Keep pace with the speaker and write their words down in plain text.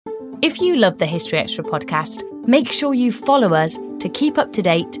If you love the History Extra podcast, make sure you follow us to keep up to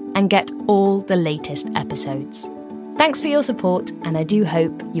date and get all the latest episodes. Thanks for your support, and I do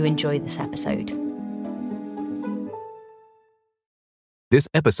hope you enjoy this episode. This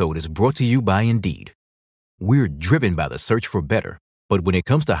episode is brought to you by Indeed. We're driven by the search for better, but when it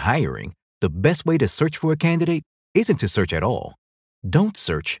comes to hiring, the best way to search for a candidate isn't to search at all. Don't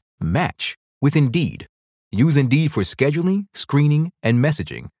search, match with Indeed. Use Indeed for scheduling, screening, and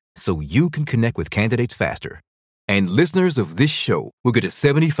messaging so you can connect with candidates faster. And listeners of this show will get a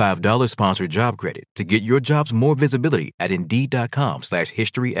 $75 sponsored job credit to get your jobs more visibility at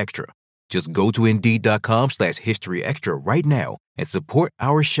Indeed.com/HistoryExtra. Just go to Indeed.com/HistoryExtra right now and support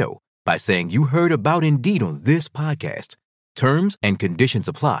our show by saying you heard about Indeed on this podcast. Terms and conditions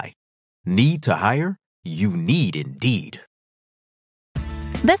apply. Need to hire? You need Indeed.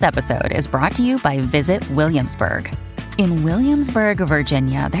 This episode is brought to you by Visit Williamsburg. In Williamsburg,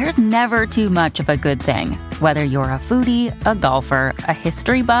 Virginia, there's never too much of a good thing. Whether you're a foodie, a golfer, a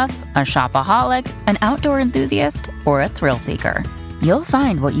history buff, a shopaholic, an outdoor enthusiast, or a thrill seeker, you'll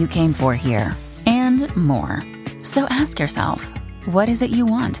find what you came for here and more. So ask yourself, what is it you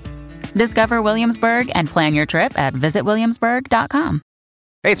want? Discover Williamsburg and plan your trip at visitwilliamsburg.com.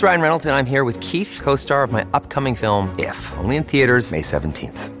 Hey, it's Ryan Reynolds, and I'm here with Keith, co-star of my upcoming film, If, only in theaters May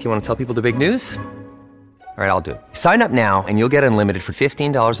 17th. Do you want to tell people the big news? All right, I'll do it. Sign up now and you'll get unlimited for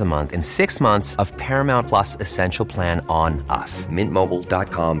 $15 a month and 6 months of Paramount Plus Essential Plan on us.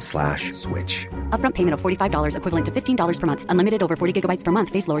 MintMobile.com/switch. Upfront payment of $45 equivalent to $15 per month. Unlimited over 40 gigabytes per month.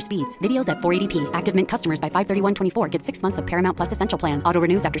 Face lower speeds. Videos at 480p. Active Mint customers by 531.24 get 6 months of Paramount Plus Essential Plan. Auto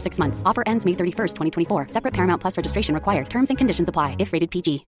renews after 6 months. Offer ends May 31st, 2024. Separate Paramount Plus registration required. Terms and conditions apply if rated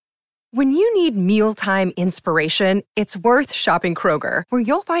PG. When you need mealtime inspiration, it's worth shopping Kroger, where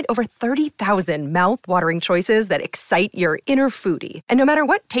you'll find over 30,000 mouth-watering choices that excite your inner foodie. And no matter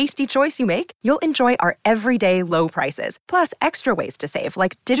what tasty choice you make, you'll enjoy our everyday low prices, plus extra ways to save,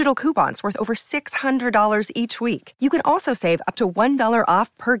 like digital coupons worth over $600 each week. You can also save up to $1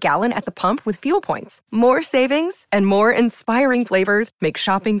 off per gallon at the pump with fuel points. More savings and more inspiring flavors make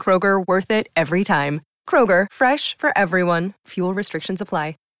shopping Kroger worth it every time. Kroger, fresh for everyone. Fuel restrictions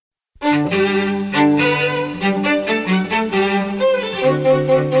apply.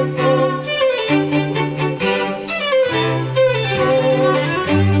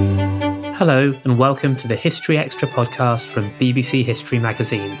 Hello and welcome to the History Extra podcast from BBC History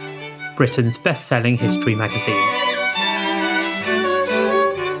Magazine, Britain's best-selling history magazine.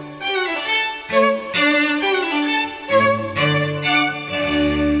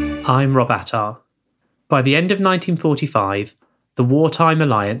 I'm Rob Attar. By the end of 1945, the wartime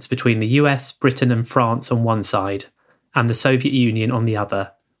alliance between the US, Britain and France on one side, and the Soviet Union on the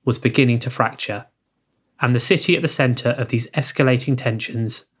other, was beginning to fracture. And the city at the centre of these escalating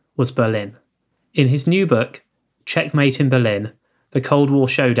tensions was Berlin. In his new book, Checkmate in Berlin, The Cold War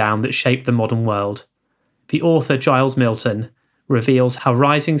Showdown That Shaped the Modern World, the author Giles Milton reveals how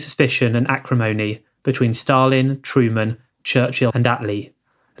rising suspicion and acrimony between Stalin, Truman, Churchill and Attlee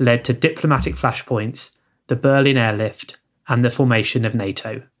led to diplomatic flashpoints, the Berlin airlift, and the formation of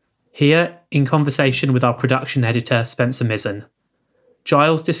NATO. Here, in conversation with our production editor Spencer Mizzen,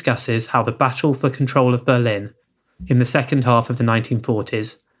 Giles discusses how the battle for control of Berlin, in the second half of the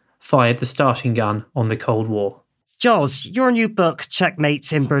 1940s, fired the starting gun on the Cold War. Giles, your new book,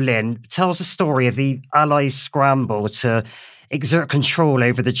 Checkmate in Berlin, tells the story of the Allies' scramble to exert control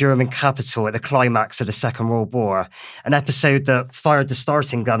over the German capital at the climax of the Second World War, an episode that fired the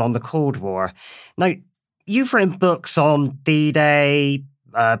starting gun on the Cold War. Now, you've written books on D-Day,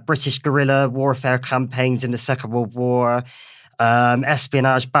 British guerrilla warfare campaigns in the Second World War,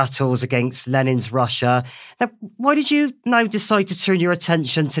 espionage battles against Lenin's Russia. Now, why did you now decide to turn your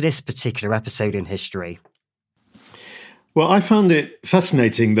attention to this particular episode in history? Well, I found it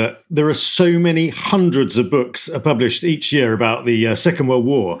fascinating that there are so many hundreds of books published each year about the Second World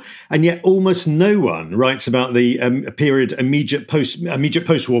War, and yet almost no one writes about the period immediate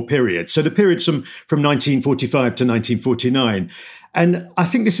post-war period. So the periods from 1945 to 1949. And I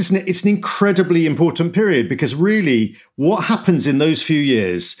think it's an incredibly important period because really what happens in those few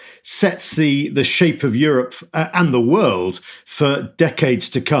years sets the shape of Europe and the world for decades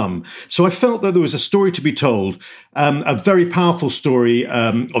to come. So I felt that there was a story to be told, a very powerful story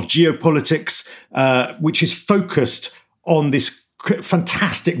of geopolitics, which is focused on this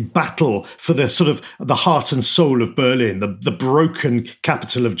fantastic battle for the sort of the heart and soul of Berlin, the broken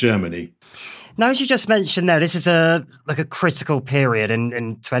capital of Germany. Now, as you just mentioned there, this is a critical period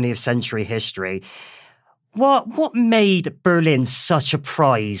in 20th century history. What made Berlin such a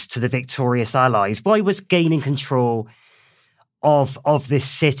prize to the victorious Allies? Why was gaining control of this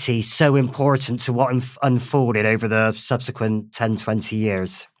city so important to what unfolded over the subsequent 10, 20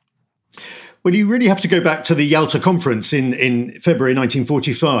 years? Well, you really have to go back to the Yalta Conference in February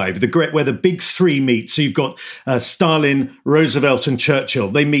 1945, where the big three meet. So you've got Stalin, Roosevelt and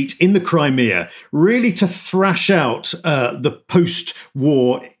Churchill. They meet in the Crimea, really to thrash out the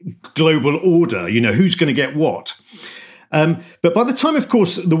post-war global order, who's going to get what. But by the time, of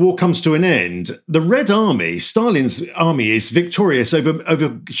course, the war comes to an end, the Red Army, Stalin's army, is victorious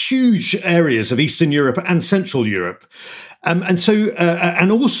over huge areas of Eastern Europe and Central Europe. And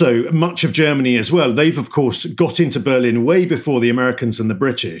also much of Germany as well. They've, of course, got into Berlin way before the Americans and the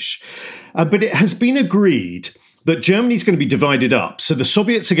British. But it has been agreed that Germany's going to be divided up. So the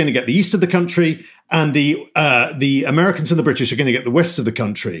Soviets are going to get the east of the country, and the Americans and the British are going to get the west of the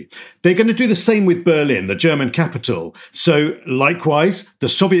country. They're going to do the same with Berlin, the German capital. So likewise, the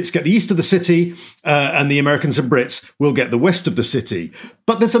Soviets get the east of the city, and the Americans and Brits will get the west of the city.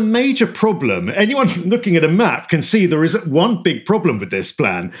 But there's a major problem. Anyone looking at a map can see there is one big problem with this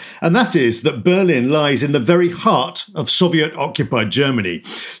plan, and that is that Berlin lies in the very heart of Soviet-occupied Germany.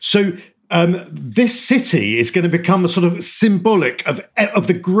 So this city is going to become a sort of symbolic of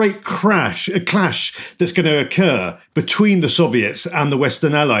the great clash that's going to occur between the Soviets and the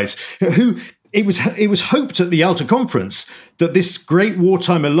Western Allies, who it was hoped at the Yalta Conference that this great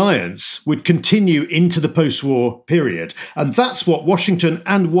wartime alliance would continue into the post-war period. And that's what Washington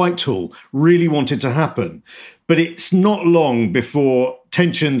and Whitehall really wanted to happen. But it's not long before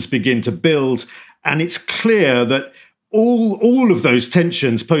tensions begin to build, and it's clear that all of those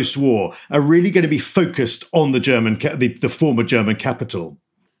tensions post-war are really going to be focused on the former German capital.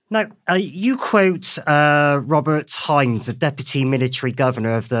 Now, you quote Robert Hines, the deputy military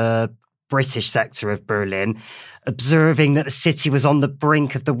governor of the British sector of Berlin, observing that the city was on the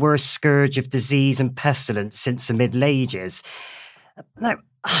brink of the worst scourge of disease and pestilence since the Middle Ages. Now,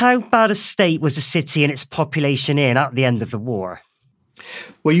 how bad a state was the city and its population in at the end of the war?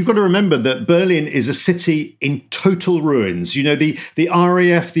 Well, you've got to remember that Berlin is a city in total ruins. The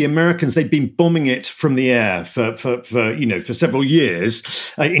RAF, the Americans, they've been bombing it from the air for several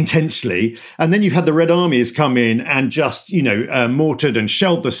years intensely. And then you've had the Red Army has come in and just, mortared and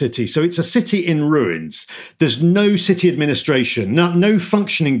shelled the city. So it's a city in ruins. There's no city administration, no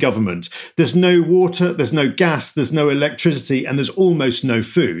functioning government. There's no water, there's no gas, there's no electricity, and there's almost no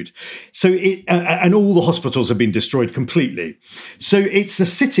food. So and all the hospitals have been destroyed completely. So it's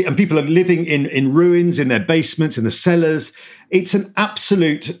a city, and people are living in ruins, in their basements, in the cellars. It's an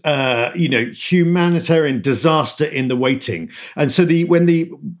absolute, humanitarian disaster in the waiting. And so when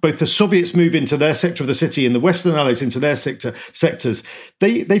both the Soviets move into their sector of the city and the Western Allies into their sectors,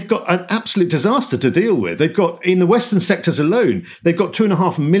 they've got an absolute disaster to deal with. They've got, in the Western sectors alone, they've got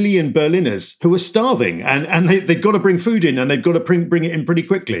 2.5 million Berliners who are starving, and they've got to bring food in, and they've got to bring it in pretty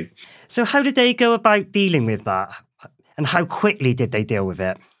quickly. So how did they go about dealing with that? And how quickly did they deal with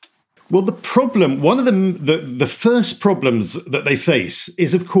it? Well, the problem, one of the first problems that they face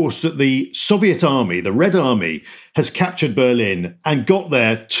is, of course, that the Soviet army, the Red Army, has captured Berlin and got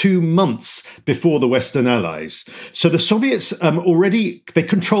there 2 months before the Western Allies. So the Soviets they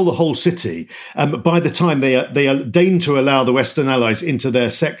control the whole city by the time they deign to allow the Western Allies into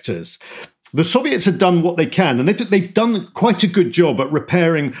their sectors. The Soviets have done what they can, and they've done quite a good job at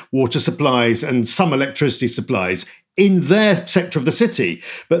repairing water supplies and some electricity supplies in their sector of the city.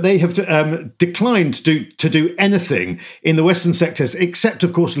 But they have declined to do anything in the Western sectors except,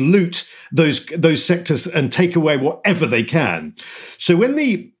 of course, loot those sectors and take away whatever they can. So when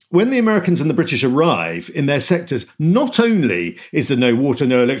the Americans and the British arrive in their sectors, not only is there no water,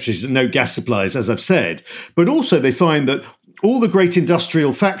 no electricity, no gas supplies, as I've said, but also they find that all the great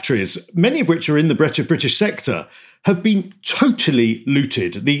industrial factories, many of which are in the British sector, have been totally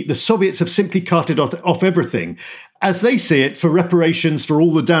looted. The Soviets have simply carted off everything, as they see it, for reparations for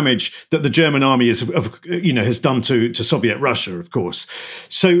all the damage that the German army has done to Soviet Russia, of course.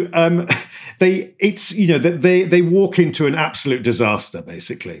 So they walk into an absolute disaster,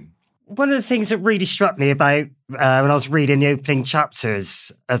 basically. One of the things that really struck me about when I was reading the opening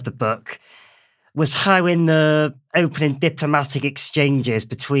chapters of the book was how in the opening diplomatic exchanges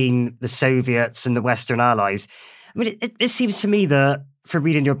between the Soviets and the Western Allies, I mean, it seems to me that, from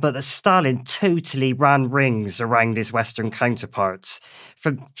reading your book, that Stalin totally ran rings around his Western counterparts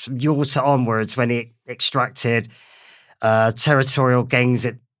from Yalta onwards, when he extracted territorial gains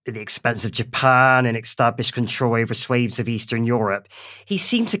at the expense of Japan and established control over swathes of Eastern Europe. He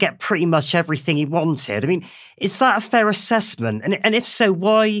seemed to get pretty much everything he wanted. I mean, is that a fair assessment? And if so,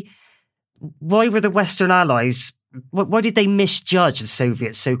 why were the Western Allies, why did they misjudge the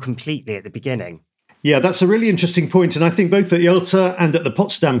Soviets so completely at the beginning? Yeah, that's a really interesting point. And I think both at Yalta and at the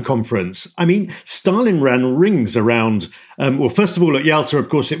Potsdam Conference, I mean, Stalin ran rings around, first of all, at Yalta, of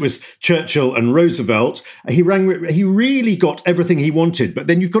course, it was Churchill and Roosevelt. He really got everything he wanted. But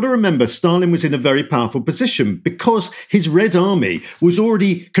then you've got to remember, Stalin was in a very powerful position because his Red Army was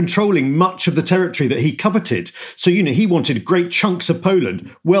already controlling much of the territory that he coveted. So, he wanted great chunks of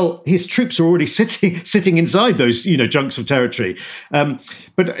Poland. Well, his troops are already sitting inside those, chunks of territory.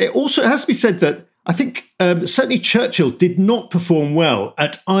 But it also has to be said that I think certainly Churchill did not perform well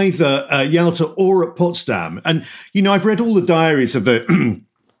at either Yalta or at Potsdam. And, I've read all the diaries of the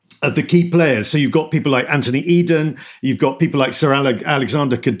of the key players. So you've got people like Anthony Eden, you've got people like Sir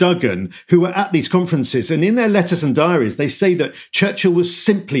Alexander Cadogan, who were at these conferences. And in their letters and diaries, they say that Churchill was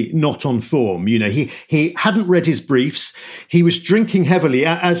simply not on form. He hadn't read his briefs. He was drinking heavily.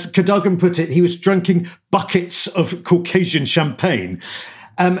 As Cadogan put it, he was drinking buckets of Caucasian champagne.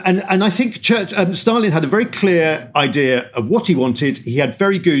 And I think Stalin had a very clear idea of what he wanted. He had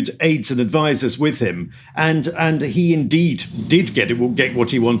very good aides and advisors with him, and he indeed did get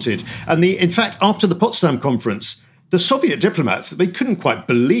what he wanted. And in fact, after the Potsdam Conference, the Soviet diplomats, they couldn't quite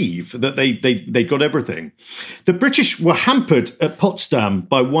believe that they got everything. The British were hampered at Potsdam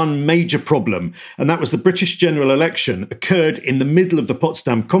by one major problem, and that was the British general election occurred in the middle of the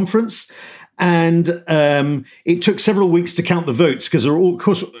Potsdam Conference. And it took several weeks to count the votes because, of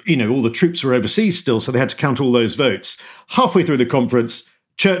course, all the troops were overseas still, so they had to count all those votes. Halfway through the conference,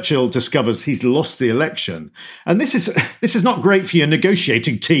 Churchill discovers he's lost the election. And this is not great for your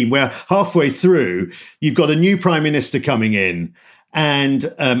negotiating team, where halfway through, you've got a new prime minister coming in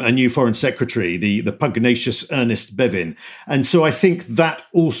and a new foreign secretary, the pugnacious Ernest Bevin. And so I think that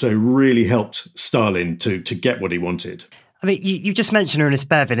also really helped Stalin to get what he wanted. I mean, you just mentioned Ernest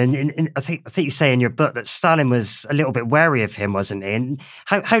Bevin, and I think you say in your book that Stalin was a little bit wary of him, wasn't he? And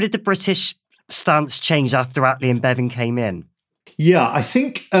how did the British stance change after Attlee and Bevin came in? Yeah, I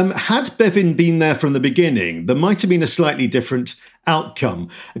think had Bevin been there from the beginning, there might have been a slightly different outcome.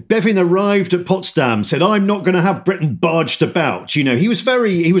 Bevin arrived at Potsdam, said, "I'm not going to have Britain barged about." He was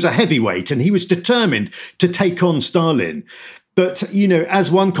a heavyweight and he was determined to take on Stalin. But, as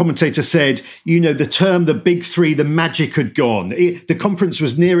one commentator said, the term, the big three, the magic had gone. The conference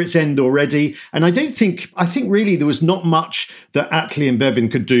was near its end already. And I think really there was not much that Attlee and Bevin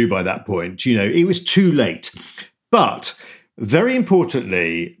could do by that point. It was too late. But very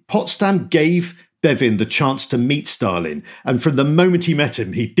importantly, Potsdam gave Bevin the chance to meet Stalin. And from the moment he met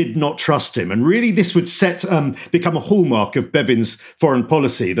him, he did not trust him. And really this would become a hallmark of Bevin's foreign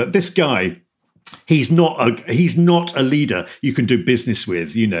policy, that this guy, he's not a leader you can do business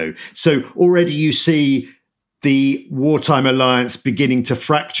with, So already you see the wartime alliance beginning to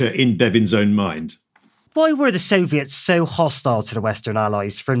fracture in Bevin's own mind. Why were the Soviets so hostile to the Western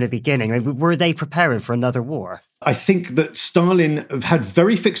Allies from the beginning? I mean, were they preparing for another war? I think that Stalin had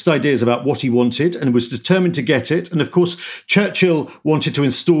very fixed ideas about what he wanted and was determined to get it. And of course, Churchill wanted to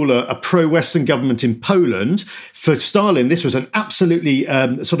install a pro-Western government in Poland. For Stalin, this was an absolutely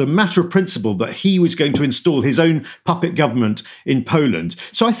sort of matter of principle that he was going to install his own puppet government in Poland.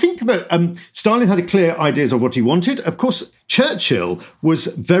 So I think that Stalin had clear ideas of what he wanted. Of course, Churchill was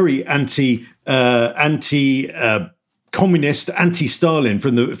very communist, anti-Stalin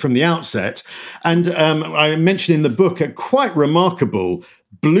from the outset. And I mentioned in the book a quite remarkable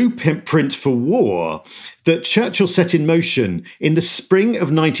blueprint for war that Churchill set in motion in the spring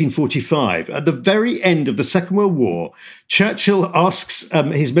of 1945. At the very end of the Second World War, Churchill asks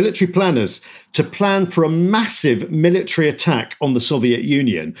his military planners to plan for a massive military attack on the Soviet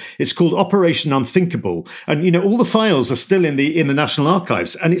Union. It's called Operation Unthinkable. And, all the files are still in the National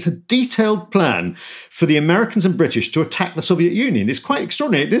Archives. And it's a detailed plan for the Americans and British to attack the Soviet Union. It's quite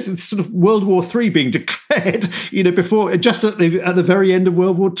extraordinary. This is sort of World War III being declared, before, just at the very end of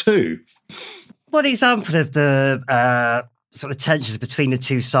World War II. One example of the sort of tensions between the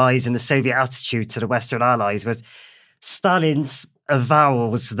two sides and the Soviet attitude to the Western Allies was Stalin's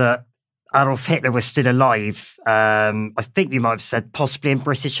avowals that Adolf Hitler was still alive. I think you might have said possibly in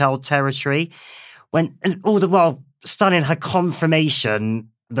British-held territory. And all the while, Stalin had confirmation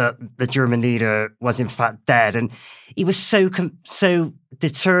that the German leader was in fact dead. And he was so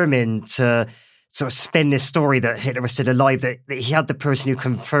determined to sort of spin this story that Hitler was still alive, that he had the person who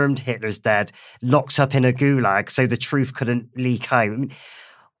confirmed Hitler's dead locked up in a gulag so the truth couldn't leak out. I mean,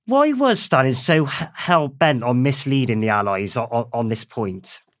 why was Stalin so hell-bent on misleading the Allies on this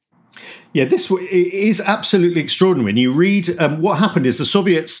point? Yeah, this is absolutely extraordinary. When you read what happened is the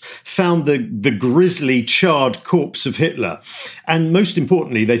Soviets found the grisly, charred corpse of Hitler. And most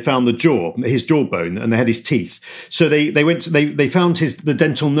importantly, they found his jawbone, and they had his teeth. So they found the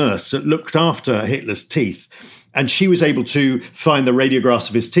dental nurse that looked after Hitler's teeth. And she was able to find the radiographs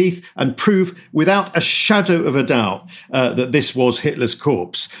of his teeth and prove without a shadow of a doubt that this was Hitler's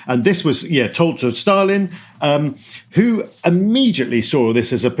corpse. And this was, told to Stalin, who immediately saw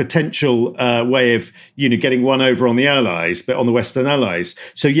this as a potential way of, getting one over on the Allies, but on the Western Allies.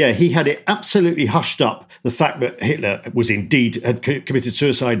 So, he had it absolutely hushed up, the fact that Hitler had committed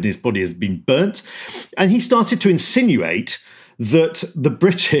suicide and his body has been burnt. And he started to insinuate that the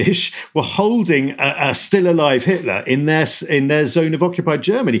British were holding a still alive Hitler in their zone of occupied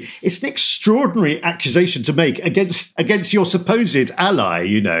Germany. It's an extraordinary accusation to make against your supposed ally,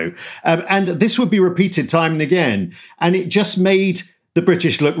 and this would be repeated time and again. And it just made the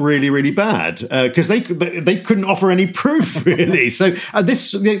British look really, really bad because they couldn't offer any proof, really. So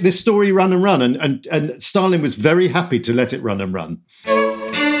this story ran and run, and Stalin was very happy to let it run and run.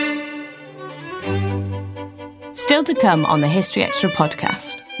 Still to come on the History Extra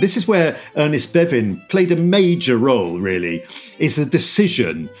podcast. This is where Ernest Bevin played a major role, really, is the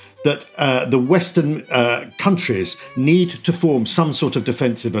decision that the Western countries need to form some sort of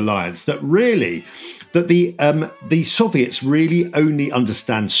defensive alliance, that the Soviets really only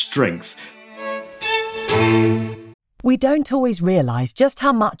understand strength. We don't always realise just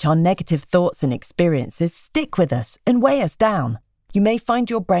how much our negative thoughts and experiences stick with us and weigh us down. You may find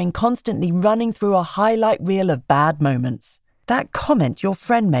your brain constantly running through a highlight reel of bad moments. That comment your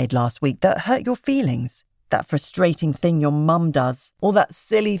friend made last week that hurt your feelings. That frustrating thing your mum does. Or that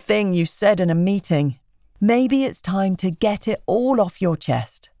silly thing you said in a meeting. Maybe it's time to get it all off your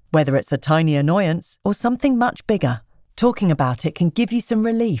chest. Whether it's a tiny annoyance or something much bigger. Talking about it can give you some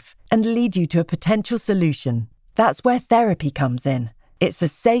relief and lead you to a potential solution. That's where therapy comes in. It's a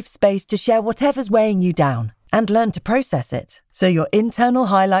safe space to share whatever's weighing you down and learn to process it, so your internal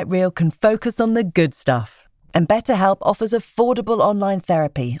highlight reel can focus on the good stuff. And BetterHelp offers affordable online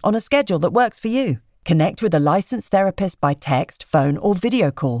therapy on a schedule that works for you. Connect with a licensed therapist by text, phone, or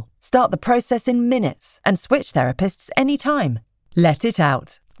video call. Start the process in minutes and switch therapists anytime. Let it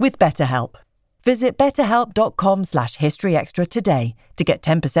out with BetterHelp. Visit betterhelp.com/historyextra today to get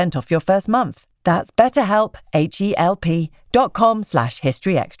 10% off your first month. That's BetterHelp,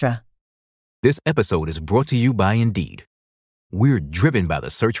 HELP.com/historyextra. This episode is brought to you by Indeed. We're driven by the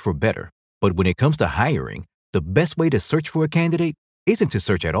search for better, but when it comes to hiring, the best way to search for a candidate isn't to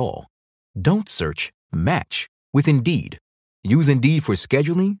search at all. Don't search, match with Indeed. Use Indeed for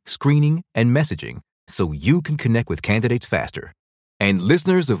scheduling, screening, and messaging so you can connect with candidates faster. And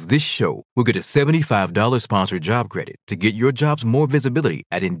listeners of this show will get a $75 sponsored job credit to get your jobs more visibility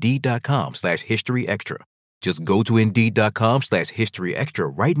at Indeed.com/historyextra. Just go to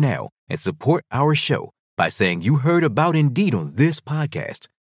Indeed.com/historyextra right now and support our show by saying you heard about Indeed on this podcast.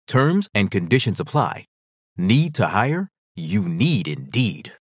 Terms and conditions apply. Need to hire? You need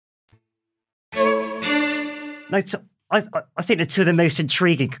Indeed. Now, I think the two of the most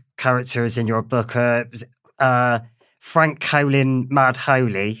intriguing characters in your book are Frank Howlin Mad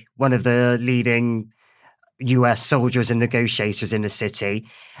Howley, one of the leading US soldiers and negotiators in the city,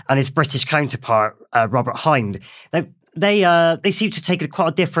 and his British counterpart, Robert Hind. Now, they seem to take quite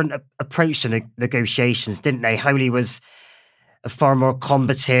a different approach to negotiations, didn't they? Howley was a far more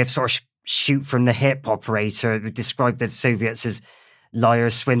combative, sort of shoot from the hip operator who described the Soviets as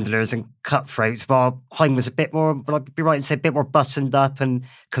liars, swindlers, and cutthroats, while Hind was a bit more, but I'd be right to say, a bit more buttoned up and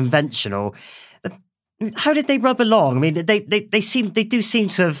conventional. How did they rub along? I mean, they do seem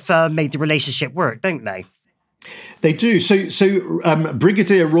to have made the relationship work, don't they? They do. So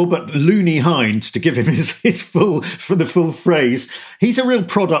Brigadier Robert Looney Hind, to give him his full phrase, he's a real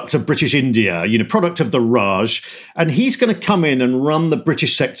product of British India, product of the Raj, and he's going to come in and run the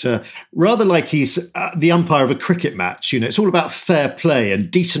British sector rather like he's the umpire of a cricket match. It's all about fair play and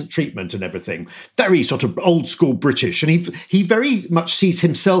decent treatment and everything. Very sort of old school British, and he very much sees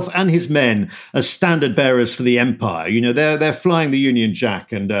himself and his men as standard bearers for the empire. They're flying the Union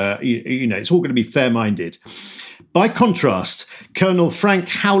Jack, and it's all going to be fair minded. By contrast, Colonel Frank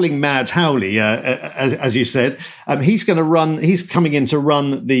Howling Mad Howley, as you said, he's coming in to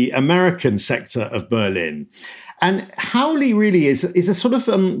run the American sector of Berlin. And Howley really is a sort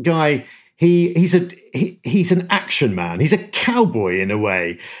of guy. He's an action man. He's a cowboy in a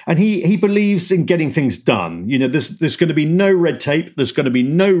way, and he believes in getting things done. There's going to be no red tape. There's going to be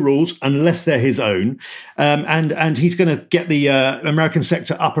no rules unless they're his own, and he's going to get the American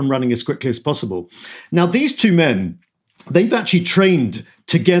sector up and running as quickly as possible. Now, these two men, they've actually trained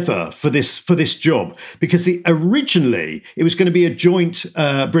together for this job, because originally it was going to be a joint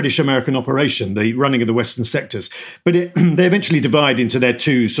British-American operation, the running of the Western sectors, but they eventually divide into their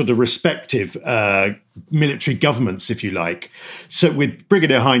two sort of respective military governments, if you like. So with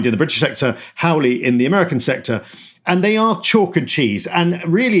Brigadier Hind in the British sector, Howley in the American sector. And they are chalk and cheese. And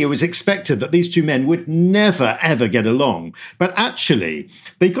really, it was expected that these two men would never, ever get along. But actually,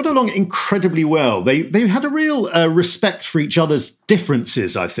 they got along incredibly well. They had a real respect for each other's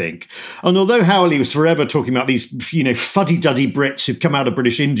differences, I think. And although Howley was forever talking about these, fuddy-duddy Brits who've come out of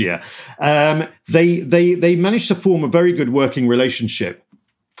British India, they managed to form a very good working relationship.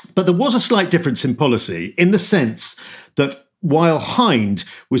 But there was a slight difference in policy in the sense that while Hind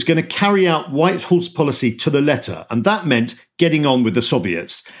was going to carry out Whitehall's policy to the letter, and that meant getting on with the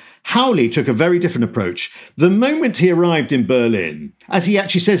Soviets, Howley took a very different approach. The moment he arrived in Berlin, as he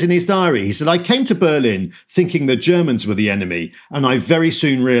actually says in his diary, he said, "I came to Berlin thinking the Germans were the enemy, and I very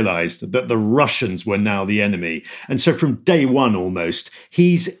soon realized that the Russians were now the enemy." And so from day one almost,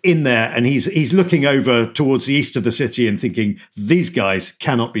 he's in there and he's looking over towards the east of the city and thinking, these guys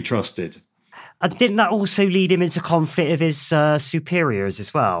cannot be trusted. And didn't that also lead him into conflict with his superiors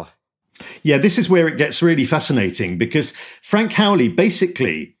as well? Yeah, this is where it gets really fascinating, because Frank Howley,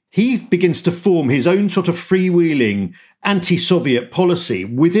 basically, he begins to form his own sort of freewheeling anti-Soviet policy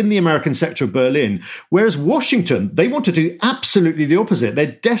within the American sector of Berlin, whereas Washington, they want to do absolutely the opposite.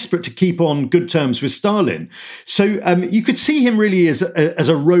 They're desperate to keep on good terms with Stalin. So you could see him really as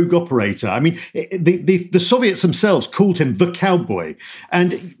a rogue operator. I mean, the Soviets themselves called him the cowboy.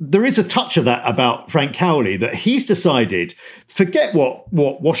 And there is a touch of that about Frank Howley, that he's decided, forget what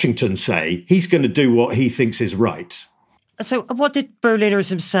Washington say, he's going to do what he thinks is right. So what did Berliners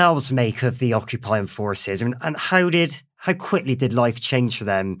themselves make of the occupying forces? I mean, and how quickly did life change for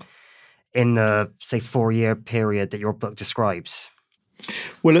them in the, say, 4-year period that your book describes?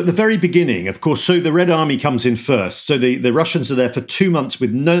 Well, at the very beginning, of course, so the Red Army comes in first. So the Russians are there for 2 months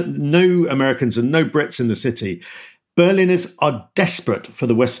with no Americans and no Brits in the city. Berliners are desperate for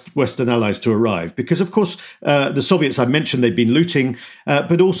the Western Allies to arrive because, of course, the Soviets, I mentioned, they've been looting,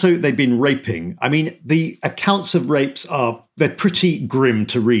 but also they've been raping. I mean, the accounts of rapes they're pretty grim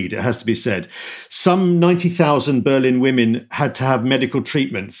to read, it has to be said. Some 90,000 Berlin women had to have medical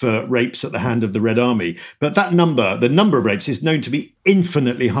treatment for rapes at the hand of the Red Army. But the number of rapes is known to be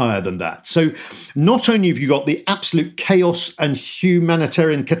infinitely higher than that. So not only have you got the absolute chaos and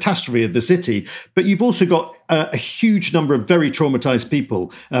humanitarian catastrophe of the city, but you've also got a huge number of very traumatized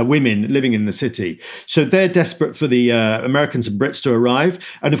people, women living in the city. So they're desperate for the Americans and Brits to arrive.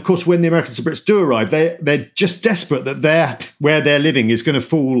 And of course, when the Americans and Brits do arrive, they're just desperate that where they're living is going to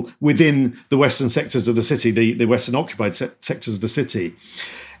fall within the western sectors of the city, the western occupied sectors of the city.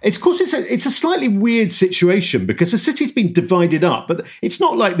 It's, of course, it's a slightly weird situation because the city's been divided up, but it's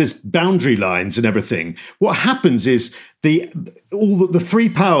not like there's boundary lines and everything. What happens is all the three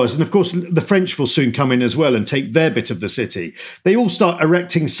powers, and of course the French will soon come in as well and take their bit of the city. They all start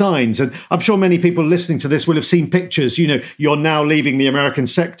erecting signs, and I'm sure many people listening to this will have seen pictures. You're now leaving the American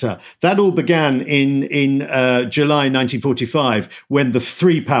sector. That all began in July 1945 when the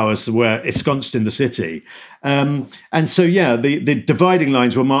three powers were ensconced in the city. And so, the dividing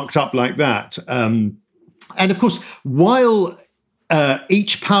lines were marked up like that. And of course, while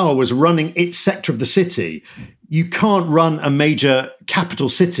each power was running its sector of the city, you can't run a major capital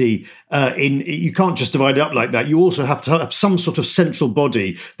city you can't just divide it up like that. You also have to have some sort of central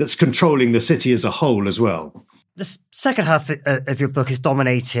body that's controlling the city as a whole as well. The second half of your book is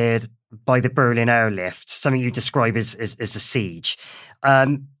dominated by the Berlin airlift, something you describe as a siege.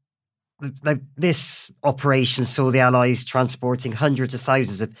 This operation saw the Allies transporting hundreds of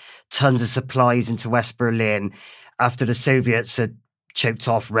thousands of tons of supplies into West Berlin after the Soviets had choked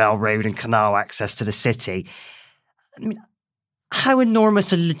off railroad and canal access to the city. I mean, how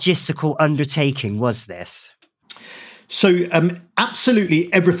enormous a logistical undertaking was this? So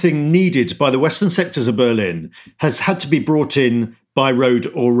absolutely everything needed by the western sectors of Berlin has had to be brought in by road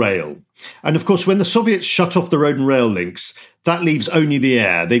or rail. And of course, when the Soviets shut off the road and rail links, that leaves only the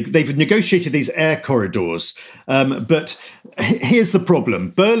air. They've negotiated these air corridors. But here's the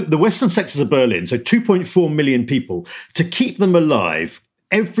problem. The western sectors of Berlin, so 2.4 million people, to keep them alive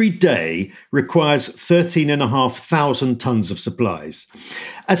every day requires 13,500 tons of supplies.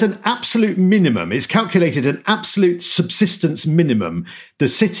 As an absolute minimum, it's calculated an absolute subsistence minimum.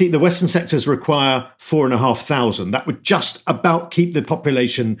 The western sectors require 4,500. That would just about keep the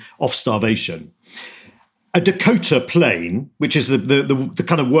population off starvation. A Dakota plane, which is the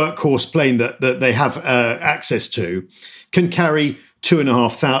kind of workhorse plane that they have access to, can carry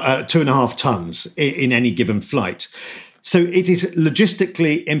 2.5 tons in any given flight. So it is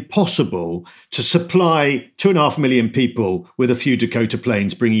logistically impossible to supply 2.5 million people with a few Dakota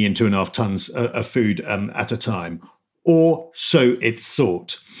planes bringing in 2.5 tons of food at a time. Or so it's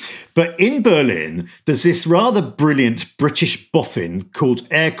thought. But in Berlin, there's this rather brilliant British boffin called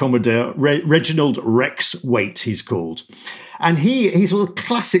Air Commodore Reginald Rex Waite, he's called. And he's a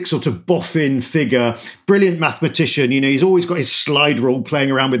classic sort of boffin figure, brilliant mathematician. He's always got his slide rule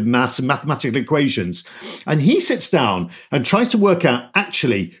playing around with maths and mathematical equations. And he sits down and tries to work out,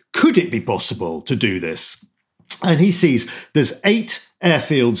 actually, could it be possible to do this? And he sees there's 8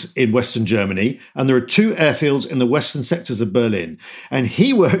 airfields in Western Germany, and there are 2 airfields in the western sectors of Berlin. And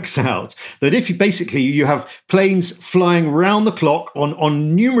he works out that if you have planes flying round the clock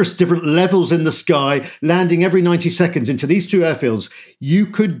on numerous different levels in the sky, landing every 90 seconds into these 2 airfields, you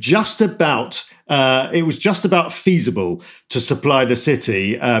could it was just about feasible to supply the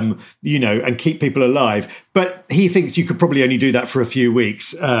city, and keep people alive. But he thinks you could probably only do that for a few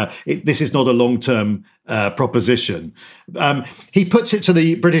weeks. This is not a long-term proposition. He puts it to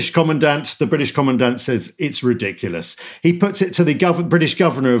the British commandant. The British commandant says it's ridiculous. He puts it to the British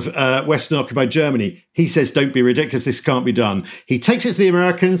governor of Western occupied Germany. He says, don't be ridiculous, this can't be done. He takes it to the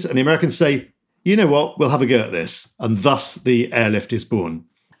Americans, and the Americans say, you know what, we'll have a go at this. And thus the airlift is born.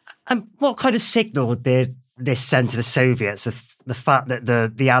 And what kind of signal did this send to the Soviets, the fact that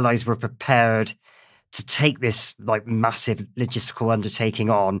the Allies were prepared to take this massive logistical undertaking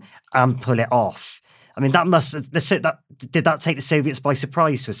on and pull it off? I mean, did that take the Soviets by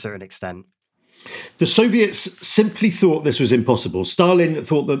surprise to a certain extent? The Soviets simply thought this was impossible. Stalin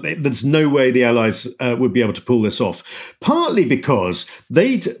thought that there's no way the Allies would be able to pull this off, partly because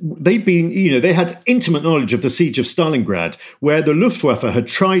they had intimate knowledge of the siege of Stalingrad, where the Luftwaffe had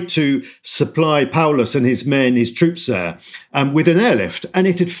tried to supply Paulus and his men, his troops there, with an airlift, and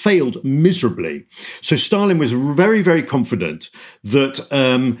it had failed miserably. So Stalin was very, very confident that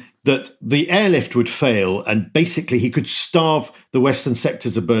the airlift would fail and basically he could starve the western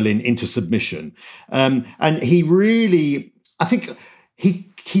sectors of Berlin into submission. And he really, I think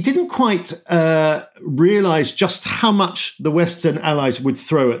he didn't quite realise just how much the Western Allies would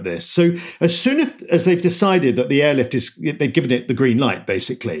throw at this. So as soon as they've decided that the airlift they've given it the green light,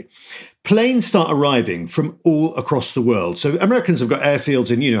 basically, planes start arriving from all across the world. So Americans have got airfields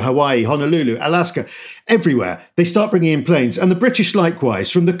in, Hawaii, Honolulu, Alaska, everywhere. They start bringing in planes. And the British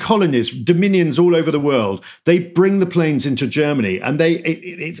likewise, from the colonies, dominions all over the world, they bring the planes into Germany. And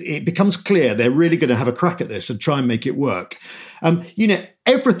it becomes clear they're really going to have a crack at this and try and make it work.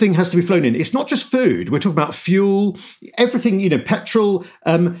 Everything has to be flown in. It's not just food. We're talking about fuel, everything, petrol,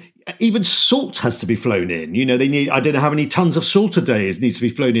 even salt has to be flown in. They need, I don't know how many tons of salt a day needs to be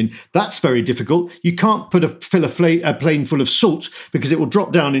flown in. That's very difficult. You can't fill a plane full of salt because it will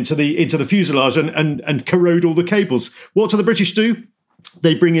drop down into the fuselage and corrode all the cables. What do the British do?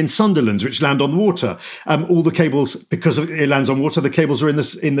 They bring in Sunderlands, which land on the water. All the cables, because it lands on water, the cables are in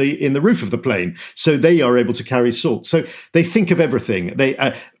the roof of the plane, so they are able to carry salt. So they think of everything.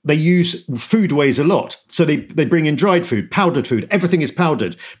 They use food weighs a lot, so they bring in dried food, powdered food. Everything is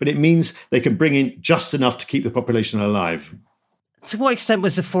powdered, but it means they can bring in just enough to keep the population alive. To what extent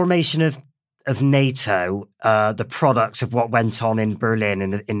was the formation of NATO the product of what went on in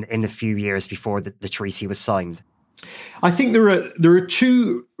Berlin in the few years before the treaty was signed? I think there are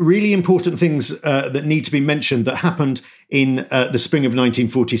 2 really important things that need to be mentioned that happened in the spring of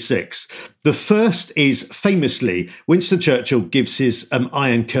 1946. The first is, famously, Winston Churchill gives his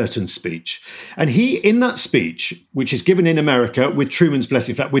Iron Curtain speech. And in that speech, which is given in America with Truman's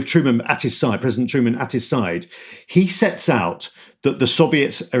blessing, in fact, with Truman at his side, President Truman at his side, he sets out that the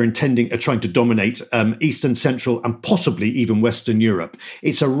Soviets are trying to dominate Eastern, Central, and possibly even Western Europe.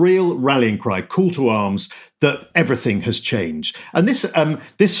 It's a real rallying cry, call to arms, that everything has changed. And this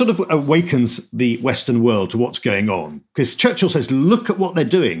sort of awakens the Western world to what's going on. Because Churchill says, look at what they're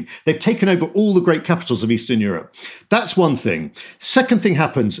doing. They've taken over all the great capitals of Eastern Europe. That's one thing. Second thing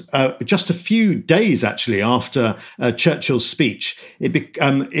happens just a few days, actually, after Churchill's speech.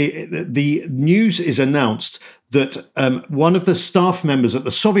 The news is announced that one of the staff members at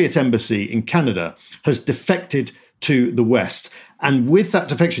the Soviet embassy in Canada has defected to the West. And with that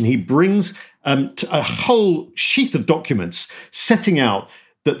defection, he brings a whole sheath of documents setting out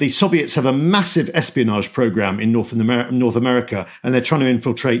that the Soviets have a massive espionage program in North America, and they're trying to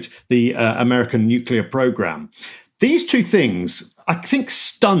infiltrate the American nuclear program. These 2 things, I think,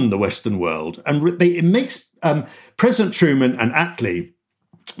 stun the Western world, and it makes President Truman and Attlee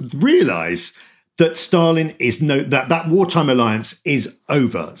realize that Stalin is that wartime alliance is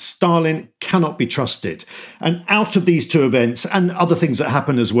over. Stalin cannot be trusted. And out of these two events and other things that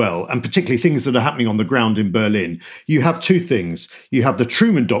happen as well, and particularly things that are happening on the ground in Berlin, you have two things. You have the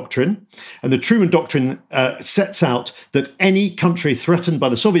Truman Doctrine, and the Truman Doctrine sets out that any country threatened by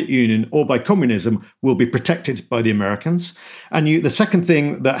the Soviet Union or by communism will be protected by the Americans. And the second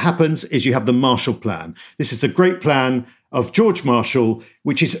thing that happens is you have the Marshall Plan. This is a great plan of George Marshall,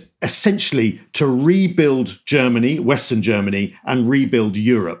 which is essentially to rebuild Germany, Western Germany, and rebuild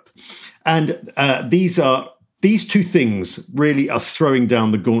Europe. And these two things really are throwing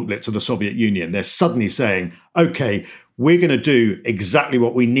down the gauntlet to the Soviet Union. They're suddenly saying, okay, we're going to do exactly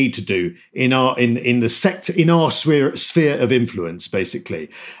what we need to do in our sphere of influence, basically.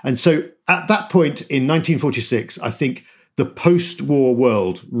 And so at that point in 1946, I think the post-war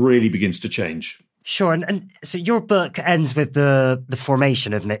world really begins to change. Sure, and so your book ends with the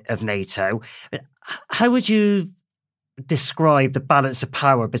formation of NATO. How would you describe the balance of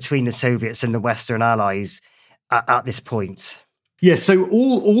power between the Soviets and the Western Allies at this point? Yeah, so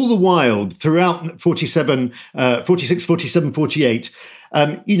all the while, throughout 46, 47, 48,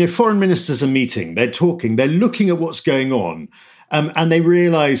 foreign ministers are meeting, they're talking, they're looking at what's going on. And they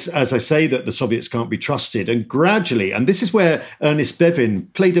realise, as I say, that the Soviets can't be trusted. And gradually, and this is where Ernest Bevin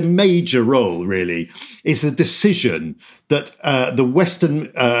played a major role, really, is the decision that the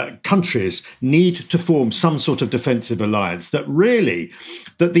Western countries need to form some sort of defensive alliance, that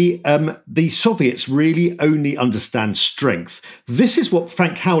the Soviets really only understand strength. This is what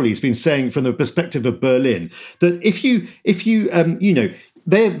Frank Howley's been saying from the perspective of Berlin, that if you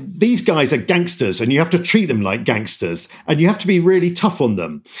these guys are gangsters and you have to treat them like gangsters and you have to be really tough on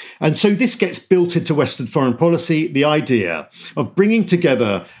them. And so this gets built into Western foreign policy, the idea of bringing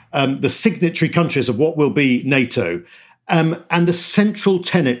together the signatory countries of what will be NATO. And the central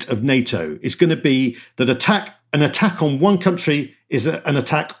tenet of NATO is going to be that an attack on one country is an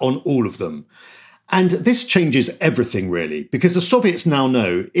attack on all of them. And this changes everything, really, because the Soviets now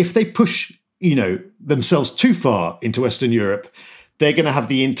know if they push, themselves too far into Western Europe, they're going to have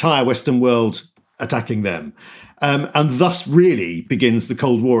the entire Western world attacking them. And thus really begins the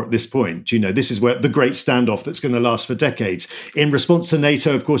Cold War at this point. This is where the great standoff that's going to last for decades. In response to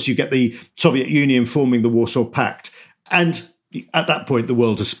NATO, of course, you get the Soviet Union forming the Warsaw Pact. And at that point, the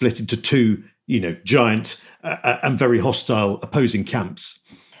world has split into two, giant and very hostile opposing camps.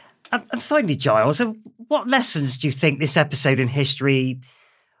 And finally, Giles, what lessons do you think this episode in history,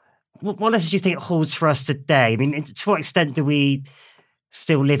 what lessons do you think it holds for us today? I mean, to what extent do we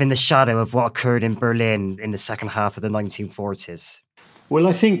still live in the shadow of what occurred in Berlin in the second half of the 1940s? Well,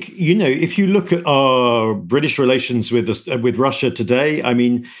 I think, if you look at our British relations with Russia today, I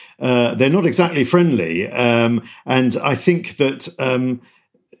mean, they're not exactly friendly. And I think that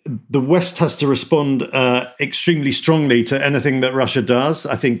the West has to respond extremely strongly to anything that Russia does.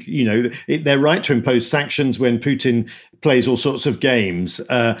 I think, they're right to impose sanctions when Putin plays all sorts of games.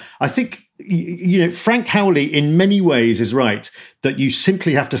 I think, Frank Howley in many ways is right that you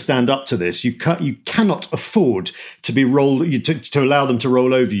simply have to stand up to this. You cannot afford to be to allow them to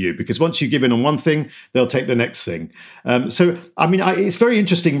roll over you, because once you give in on one thing, they'll take the next thing. It's very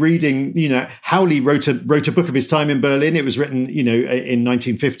interesting reading. Howley wrote a book of his time in Berlin. It was written, in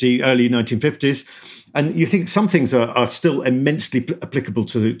 1950, early 1950s, and you think some things are still immensely applicable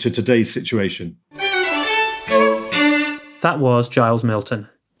to today's situation. That was Giles Milton.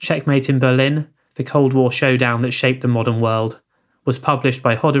 Checkmate in Berlin, the Cold War showdown that shaped the modern world, was published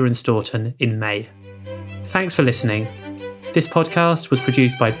by Hodder and Stoughton in May. Thanks for listening. This podcast was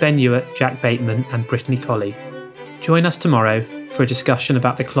produced by Ben Hewitt, Jack Bateman and Brittany Colley. Join us tomorrow for a discussion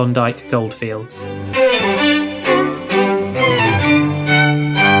about the Klondike goldfields.